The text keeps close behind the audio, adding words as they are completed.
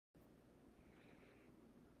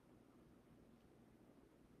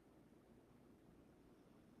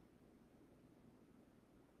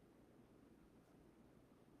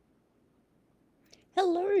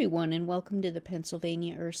Hello, everyone, and welcome to the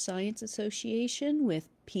Pennsylvania Earth Science Association with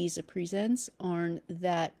PISA Presents on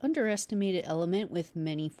that underestimated element with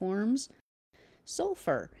many forms,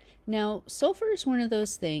 sulfur. Now, sulfur is one of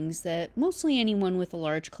those things that mostly anyone with a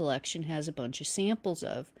large collection has a bunch of samples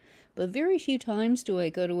of, but very few times do I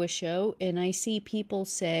go to a show and I see people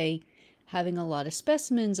say having a lot of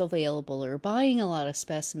specimens available or buying a lot of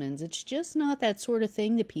specimens. It's just not that sort of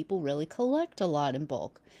thing that people really collect a lot in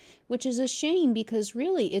bulk, which is a shame because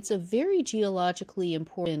really it's a very geologically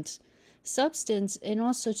important substance, and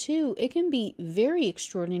also too it can be very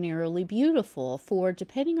extraordinarily beautiful. For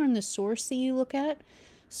depending on the source that you look at,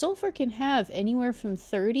 sulfur can have anywhere from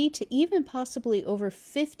 30 to even possibly over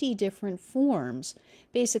 50 different forms,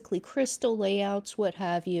 basically crystal layouts, what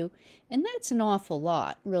have you, and that's an awful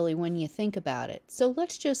lot really when you think about it. So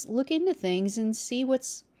let's just look into things and see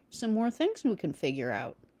what's some more things we can figure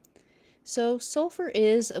out. So sulfur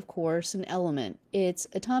is, of course, an element. It's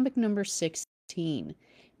atomic number 16.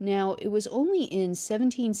 Now, it was only in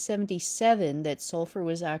 1777 that sulfur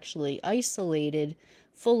was actually isolated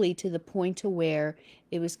fully to the point to where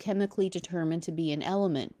it was chemically determined to be an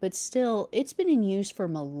element, but still, it's been in use for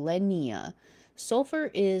millennia.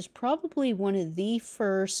 Sulfur is probably one of the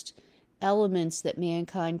first elements that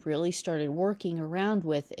mankind really started working around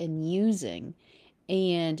with and using.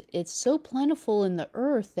 And it's so plentiful in the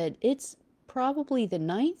earth that it's probably the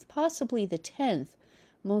ninth, possibly the 10th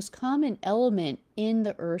most common element in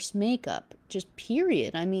the earth's makeup, just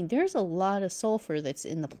period. I mean, there's a lot of sulfur that's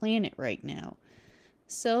in the planet right now.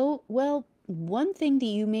 So, well, one thing that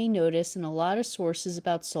you may notice in a lot of sources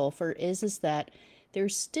about sulfur is that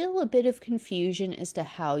there's still a bit of confusion as to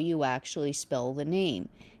how you actually spell the name.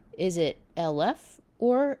 Is it LF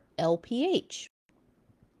or LPH?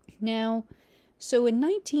 Now, so in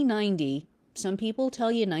 1990, some people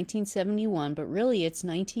tell you 1971, but really it's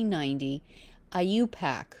 1990,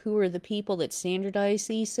 IUPAC, who are the people that standardize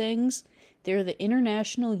these things, they're the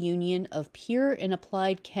International Union of Pure and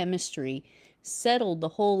Applied Chemistry, settled the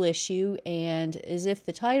whole issue, and as if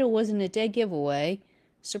the title wasn't a dead giveaway,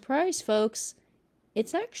 surprise folks,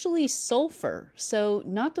 it's actually sulfur. So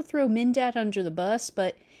not to throw MnDAT under the bus,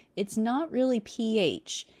 but it's not really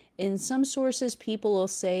pH. In some sources, people will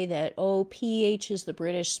say that, oh, pH is the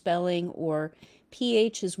British spelling, or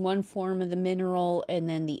pH is one form of the mineral, and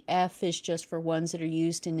then the F is just for ones that are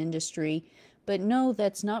used in industry. But no,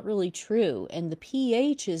 that's not really true. And the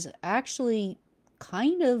pH is actually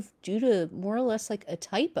kind of due to more or less like a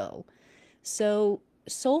typo. So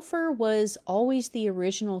sulfur was always the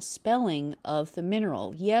original spelling of the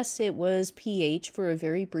mineral. Yes, it was pH for a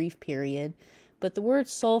very brief period, but the word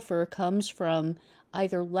sulfur comes from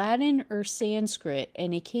either Latin or Sanskrit,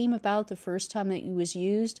 and it came about the first time that it was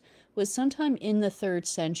used was sometime in the 3rd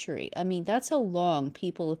century. I mean, that's how long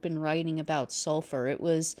people have been writing about sulfur. It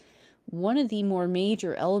was one of the more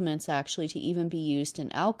major elements actually to even be used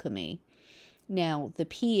in alchemy. Now, the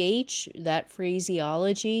pH, that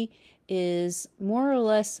phraseology, is more or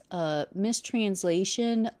less a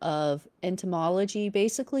mistranslation of etymology,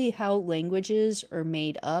 basically how languages are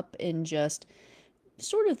made up and just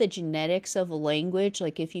sort of the genetics of a language,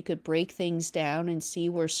 like if you could break things down and see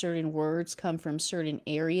where certain words come from certain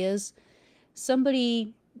areas.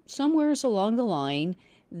 Somebody, somewheres along the line,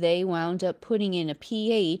 they wound up putting in a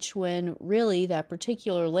PH when really that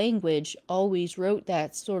particular language always wrote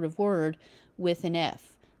that sort of word with an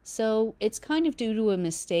F. So it's kind of due to a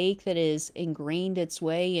mistake that is ingrained its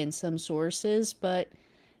way in some sources, but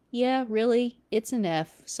yeah, really, it's an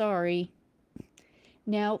F. Sorry.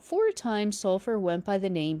 Now, for a time, sulfur went by the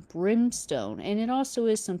name brimstone, and it also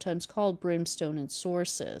is sometimes called brimstone in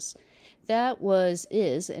sources.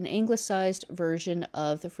 Is an anglicized version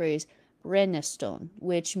of the phrase brennistone,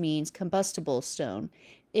 which means combustible stone.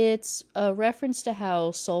 It's a reference to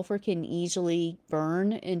how sulfur can easily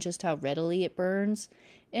burn and just how readily it burns.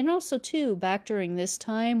 And also, too, back during this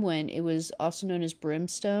time when it was also known as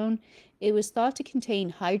brimstone, it was thought to contain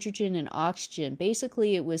hydrogen and oxygen.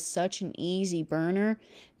 Basically, it was such an easy burner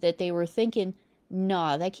that they were thinking,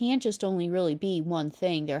 nah, that can't just only really be one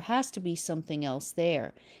thing. There has to be something else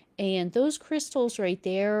there. And those crystals right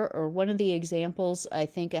there are one of the examples, I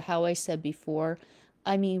think, of how I said before.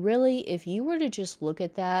 I mean, really, if you were to just look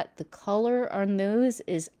at that, the color on those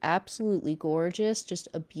is absolutely gorgeous. Just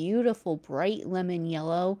a beautiful, bright lemon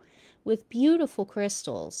yellow with beautiful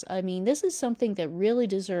crystals. I mean, this is something that really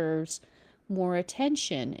deserves more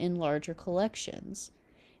attention in larger collections.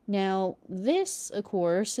 Now, this, of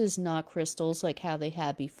course, is not crystals like how they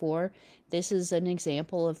had before. This is an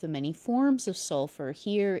example of the many forms of sulfur.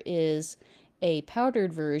 Here is a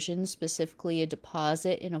powdered version, specifically a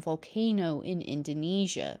deposit in a volcano in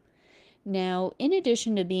Indonesia. Now, in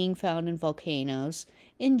addition to being found in volcanoes,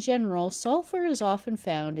 in general, sulfur is often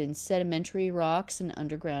found in sedimentary rocks and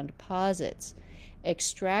underground deposits.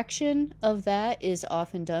 Extraction of that is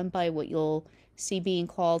often done by what you'll see being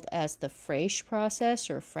called as the Fraiche process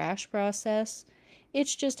or Frash process.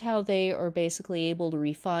 It's just how they are basically able to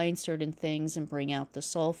refine certain things and bring out the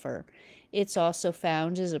sulfur. It's also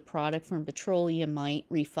found as a product from petroleum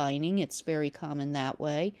refining. It's very common that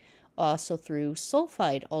way. Also through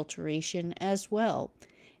sulfide alteration as well.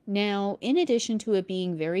 Now, in addition to it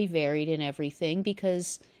being very varied in everything,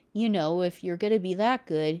 because if you're going to be that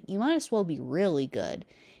good, you might as well be really good.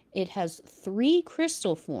 It has three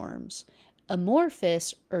crystal forms.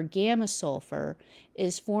 Amorphous or gamma sulfur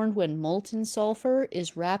is formed when molten sulfur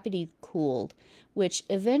is rapidly cooled, which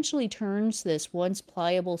eventually turns this once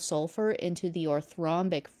pliable sulfur into the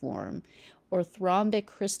orthorhombic form. Orthorhombic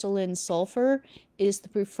crystalline sulfur is the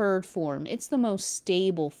preferred form. It's the most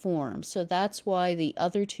stable form. So that's why the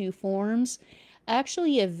other two forms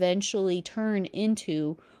actually eventually turn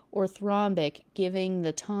into orthorhombic, giving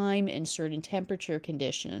the time and certain temperature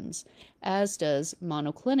conditions, as does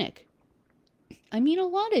monoclinic. I mean, a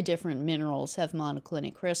lot of different minerals have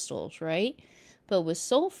monoclinic crystals, right? But with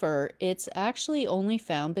sulfur, it's actually only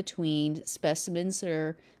found between specimens that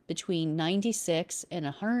are between 96 and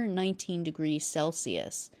 119 degrees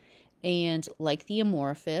Celsius. And like the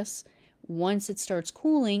amorphous, once it starts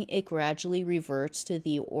cooling, it gradually reverts to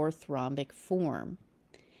the orthorhombic form.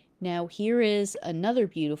 Now, here is another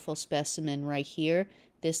beautiful specimen right here.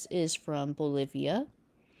 This is from Bolivia.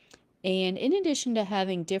 And in addition to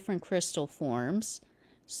having different crystal forms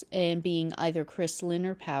and being either crystalline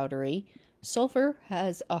or powdery, sulfur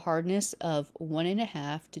has a hardness of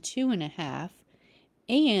 1.5 to 2.5,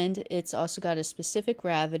 and it's also got a specific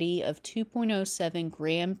gravity of 2.07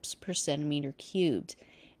 grams per centimeter cubed.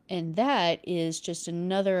 And that is just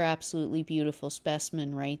another absolutely beautiful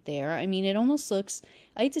specimen right there. I mean, it almost looks,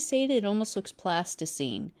 I hate to say it almost looks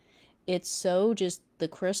plasticine. It's so just, the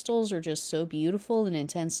crystals are just so beautiful and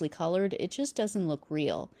intensely colored, it just doesn't look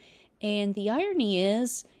real. And the irony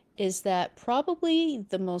is that probably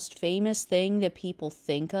the most famous thing that people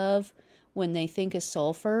think of when they think of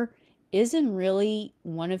sulfur isn't really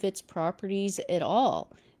one of its properties at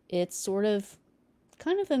all. It's sort of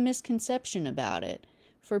kind of a misconception about it.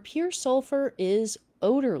 For pure sulfur is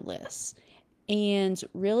odorless. And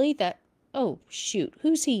really that, oh shoot,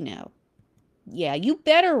 who's he now? Yeah, you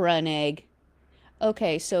better run, Egg.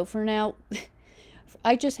 Okay, so for now,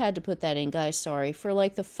 I just had to put that in, guys. Sorry. For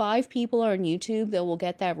like the 5 people on YouTube that will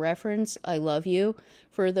get that reference, I love you.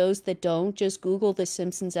 For those that don't, just Google the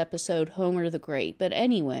Simpsons episode Homer the Great. But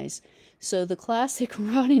anyways, so the classic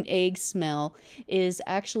rotten egg smell is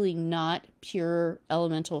actually not pure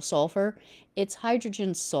elemental sulfur. It's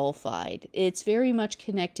hydrogen sulfide. It's very much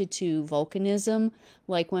connected to volcanism.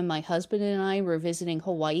 Like when my husband and I were visiting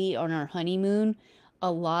Hawaii on our honeymoon,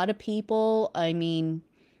 a lot of people, I mean,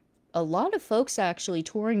 a lot of folks actually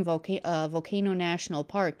touring Volcano National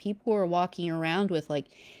Park, people were walking around with like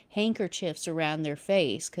handkerchiefs around their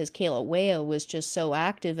face because Kilauea was just so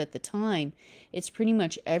active at the time. It's pretty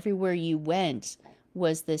much everywhere you went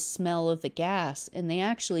was this smell of the gas, and they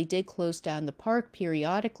actually did close down the park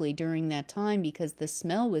periodically during that time because the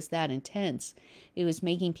smell was that intense. It was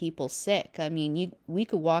making people sick. I mean, we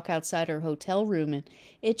could walk outside our hotel room and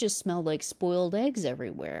it just smelled like spoiled eggs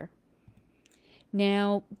everywhere.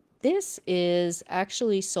 Now, this is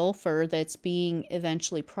actually sulfur that's being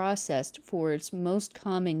eventually processed for its most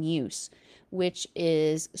common use, which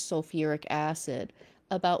is sulfuric acid.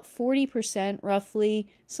 About 40% roughly,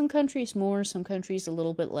 some countries more, some countries a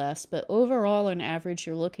little bit less, but overall on average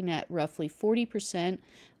you're looking at roughly 40%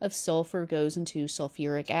 of sulfur goes into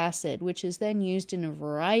sulfuric acid, which is then used in a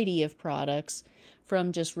variety of products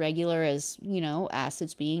from just regular as,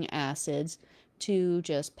 acids being acids to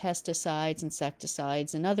just pesticides,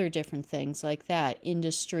 insecticides, and other different things like that.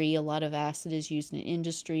 Industry, a lot of acid is used in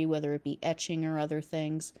industry, whether it be etching or other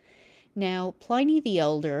things. Now, Pliny the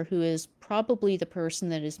Elder, who is probably the person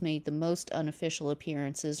that has made the most unofficial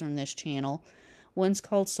appearances on this channel, once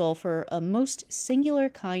called sulfur a most singular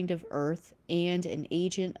kind of earth and an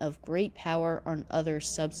agent of great power on other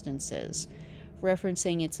substances,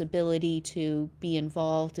 referencing its ability to be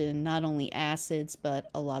involved in not only acids but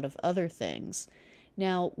a lot of other things.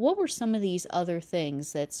 Now, what were some of these other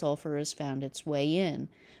things that sulfur has found its way in?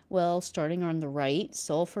 Well, starting on the right,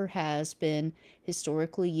 sulfur has been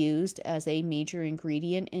historically used as a major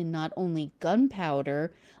ingredient in not only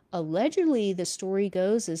gunpowder. Allegedly, the story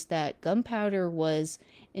goes is that gunpowder was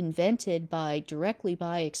invented directly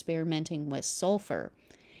by experimenting with sulfur.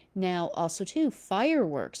 Now, also too,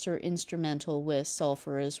 fireworks are instrumental with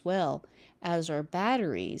sulfur as well, as are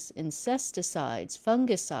batteries, insecticides,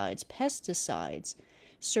 fungicides, pesticides,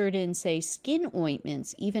 certain, say, skin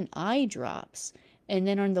ointments, even eye drops. And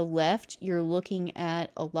then on the left, you're looking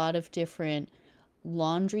at a lot of different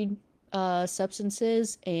laundry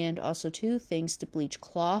substances, and also too things to bleach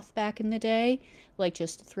cloth back in the day. Like,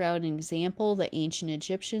 just to throw out an example, the ancient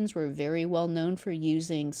Egyptians were very well known for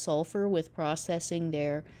using sulfur with processing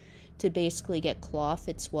their to basically get cloth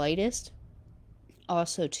its whitest.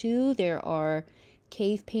 Also too, there are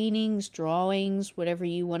cave paintings, drawings, whatever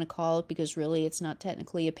you want to call it, because really it's not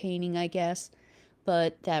technically a painting, I guess,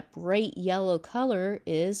 but that bright yellow color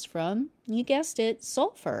is from, you guessed it,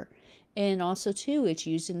 sulfur. And also too, it's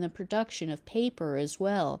used in the production of paper as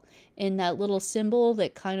well. And that little symbol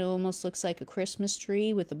that kind of almost looks like a Christmas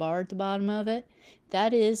tree with the bar at the bottom of it,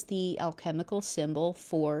 that is the alchemical symbol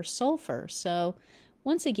for sulfur. So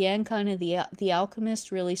once again, kind of the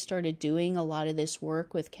alchemists really started doing a lot of this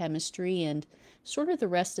work with chemistry, and sort of the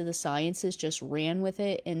rest of the sciences just ran with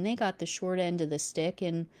it, and they got the short end of the stick.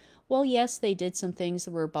 And well, yes, they did some things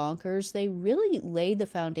that were bonkers, they really laid the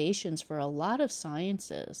foundations for a lot of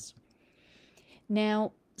sciences.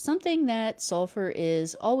 Now, something that sulfur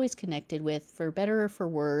is always connected with, for better or for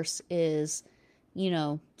worse, is,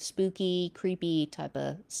 spooky, creepy type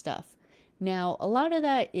of stuff. Now, a lot of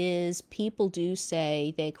that is, people do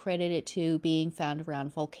say they credit it to being found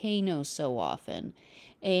around volcanoes so often.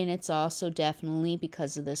 And it's also definitely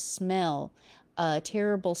because of the smell. A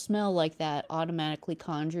terrible smell like that automatically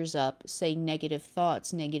conjures up, say, negative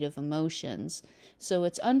thoughts, negative emotions. So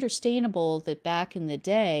it's understandable that back in the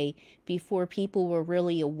day, before people were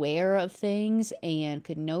really aware of things and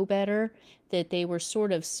could know better, that they were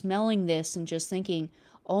sort of smelling this and just thinking,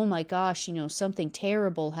 oh my gosh, something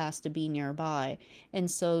terrible has to be nearby. And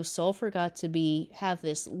so sulfur got to have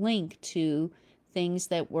this link to things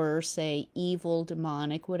that were, say, evil,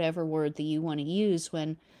 demonic, whatever word that you want to use,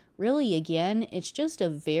 when really, again, it's just a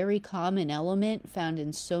very common element found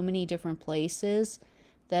in so many different places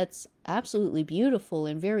that's absolutely beautiful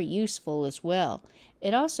and very useful as well.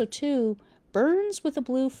 It also, too, burns with a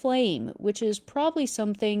blue flame, which is probably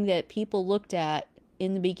something that people looked at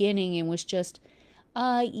in the beginning and was just,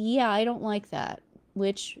 yeah, I don't like that.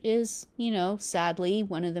 Which is, sadly,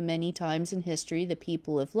 one of the many times in history that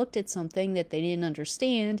people have looked at something that they didn't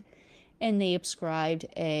understand and they ascribed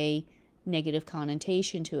a negative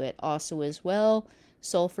connotation to it. Also, as well,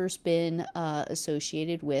 sulfur's been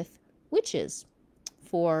associated with witches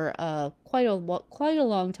for quite a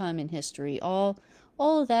long time in history. All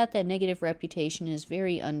of that negative reputation is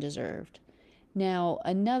very undeserved. Now,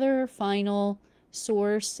 another final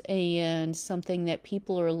source and something that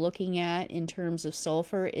people are looking at in terms of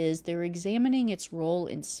sulfur is they're examining its role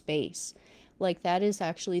in space. Like, that is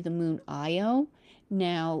actually the moon Io.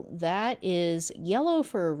 Now, that is yellow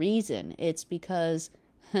for a reason. It's because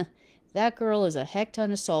that girl is a heck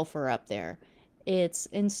ton of sulfur up there.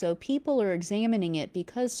 And so people are examining it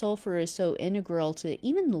because sulfur is so integral to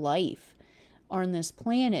even life on this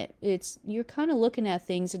planet. You're kind of looking at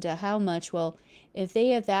things into how much, well, if they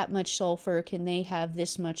have that much sulfur, can they have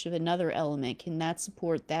this much of another element? Can that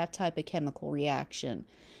support that type of chemical reaction?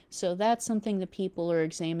 So that's something that people are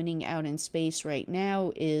examining out in space right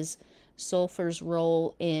now, is sulfur's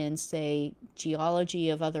role in, say, geology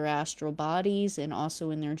of other astral bodies and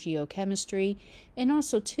also in their geochemistry. And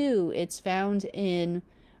also, too, it's found in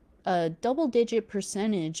a double-digit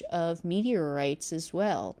percentage of meteorites as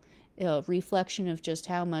well. A reflection of just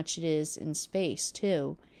how much it is in space,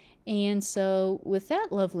 too. And so, with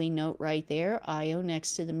that lovely note right there, Io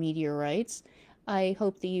next to the meteorites, I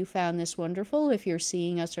hope that you found this wonderful. If you're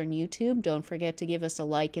seeing us on YouTube, don't forget to give us a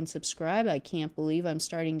like and subscribe. I can't believe I'm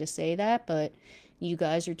starting to say that, but you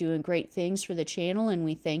guys are doing great things for the channel, and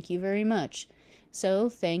we thank you very much. So,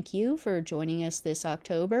 thank you for joining us this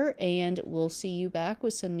October, and we'll see you back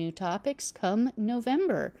with some new topics come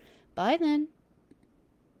November. Bye then.